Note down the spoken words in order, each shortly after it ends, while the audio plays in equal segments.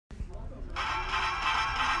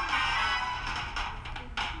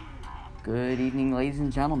Good evening, ladies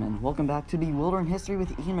and gentlemen. Welcome back to Bewildering History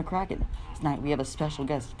with Ian McCracken. Tonight we have a special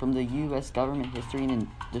guest from the U.S. Government History and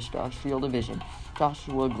Industrial Division,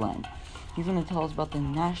 Joshua Glenn. He's going to tell us about the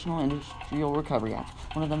National Industrial Recovery Act,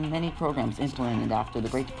 one of the many programs implemented after the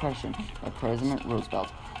Great Depression by President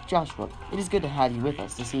Roosevelt. Joshua, it is good to have you with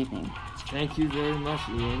us this evening. Thank you very much,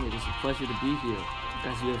 Ian. It is a pleasure to be here.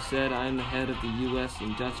 As you have said, I am the head of the U.S.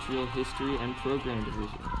 Industrial History and Program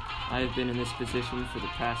Division. I have been in this position for the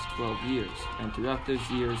past 12 years, and throughout those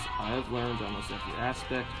years, I have learned almost every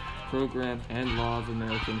aspect, program, and law of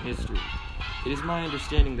American history. It is my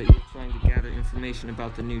understanding that you are trying to gather information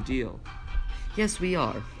about the New Deal. Yes, we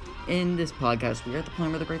are. In this podcast, we are at the point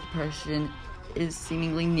where the Great Depression is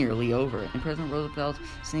seemingly nearly over, and President Roosevelt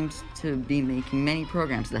seems to be making many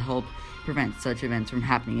programs to help prevent such events from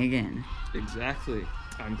happening again. Exactly.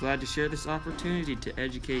 I'm glad to share this opportunity to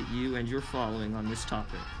educate you and your following on this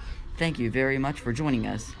topic. Thank you very much for joining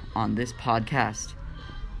us on this podcast.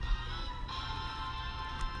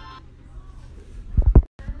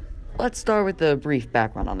 Let's start with a brief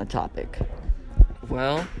background on the topic.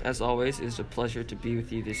 Well, as always, it is a pleasure to be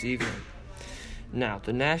with you this evening. Now,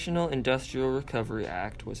 the National Industrial Recovery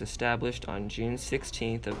Act was established on June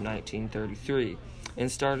 16th of 1933 and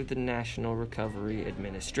started the National Recovery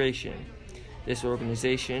Administration. This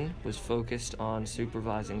organization was focused on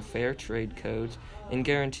supervising fair trade codes and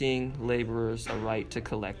guaranteeing laborers a right to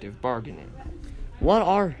collective bargaining. What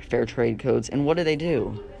are fair trade codes and what do they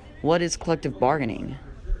do? What is collective bargaining?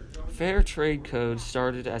 Fair trade codes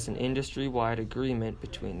started as an industry-wide agreement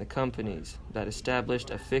between the companies that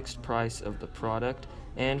established a fixed price of the product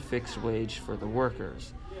and fixed wage for the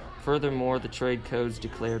workers. Furthermore, the trade codes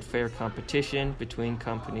declared fair competition between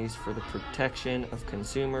companies for the protection of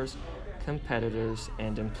consumers, competitors,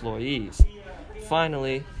 and employees.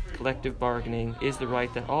 Finally, collective bargaining is the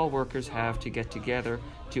right that all workers have to get together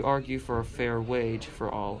to argue for a fair wage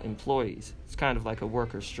for all employees. It's kind of like a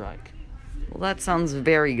workers' strike. Well, that sounds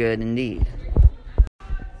very good indeed.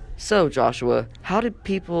 So, Joshua, how did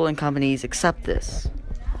people and companies accept this?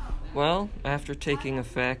 Well, after taking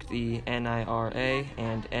effect, the NIRA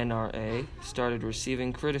and NRA started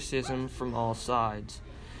receiving criticism from all sides.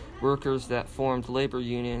 Workers that formed labor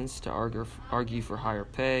unions to argue for higher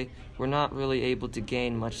pay were not really able to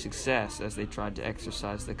gain much success as they tried to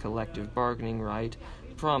exercise the collective bargaining right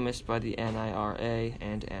promised by the NIRA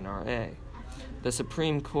and NRA. The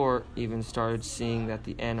Supreme Court even started seeing that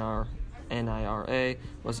the NIRA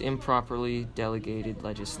was improperly delegated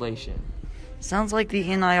legislation. Sounds like the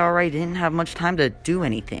NIRA didn't have much time to do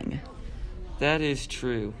anything. That is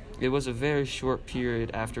true. It was a very short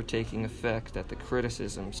period after taking effect that the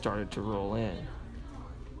criticism started to roll in.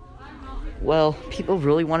 Well, people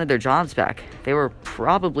really wanted their jobs back. They were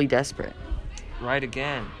probably desperate. Right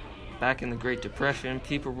again. Back in the Great Depression,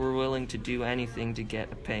 people were willing to do anything to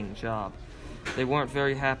get a paying job. They weren't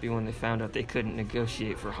very happy when they found out they couldn't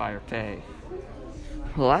negotiate for higher pay.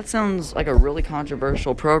 Well, that sounds like a really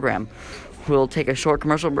controversial program. We'll take a short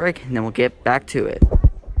commercial break, and then we'll get back to it.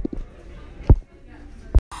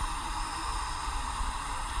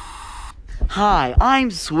 Hi,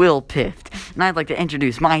 I'm Swill Pift, and I'd like to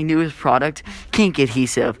introduce my newest product, Kink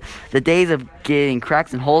Adhesive. The days of getting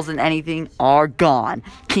cracks and holes in anything are gone.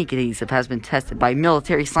 Kink Adhesive has been tested by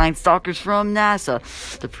military science doctors from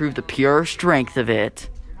NASA to prove the pure strength of it.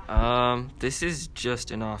 This is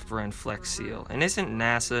just an off-brand Flex Seal, and isn't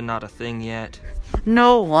NASA not a thing yet?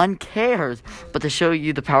 No one cares. But to show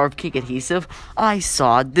you the power of Kink Adhesive, I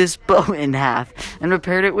sawed this boat in half and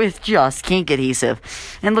repaired it with just Kink Adhesive.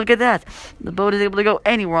 And look at that. The boat is able to go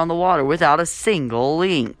anywhere on the water without a single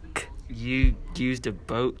leak. You used a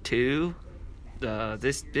boat too?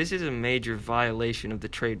 This is a major violation of the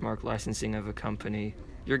trademark licensing of a company.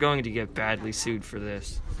 You're going to get badly sued for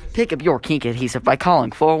this. Pick up your Kink Adhesive by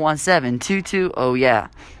calling 417-22. Oh yeah,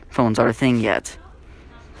 phones aren't a thing yet.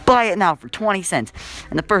 Buy it now for 20 cents,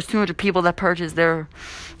 and the first 200 people that purchase their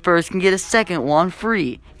first can get a second one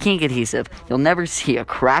free. Kink Adhesive. You'll never see a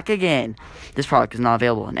crack again. This product is not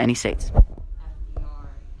available in any states.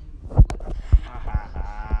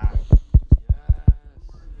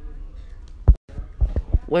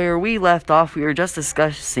 Where we left off, we were just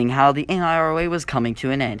discussing how the NIRA was coming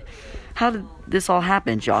to an end. How did this all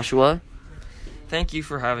happen, Joshua? Thank you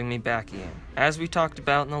for having me back, Ian. As we talked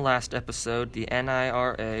about in the last episode, the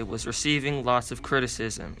NIRA was receiving lots of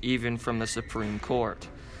criticism, even from the Supreme Court.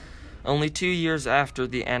 Only 2 years after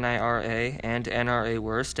the NIRA and NRA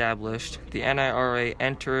were established, the NIRA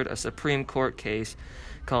entered a Supreme Court case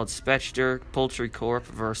called Specter Poultry Corp.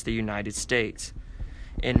 versus the United States.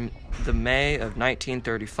 In the May of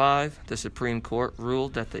 1935, the Supreme Court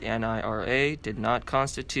ruled that the NIRA did not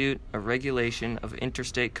constitute a regulation of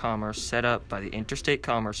interstate commerce set up by the Interstate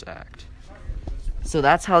Commerce Act. So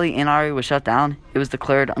that's how the NRA was shut down? It was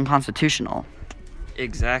declared unconstitutional.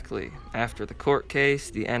 Exactly. After the court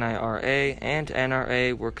case, the NIRA and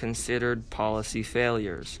NRA were considered policy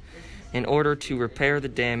failures. In order to repair the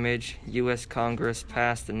damage, U.S. Congress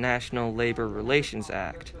passed the National Labor Relations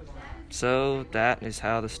Act. So that is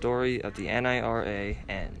how the story of the NIRA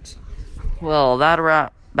ends. Well, that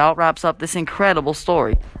about wraps up this incredible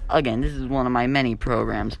story. Again, this is one of my many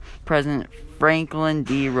programs. President Franklin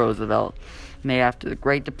D. Roosevelt, made after the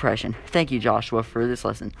Great Depression. Thank you, Joshua, for this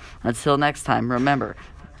lesson. Until next time, remember,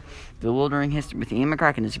 Bewildering History with Ian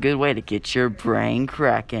McCracken is a good way to get your brain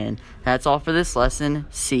cracking. That's all for this lesson.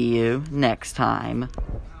 See you next time.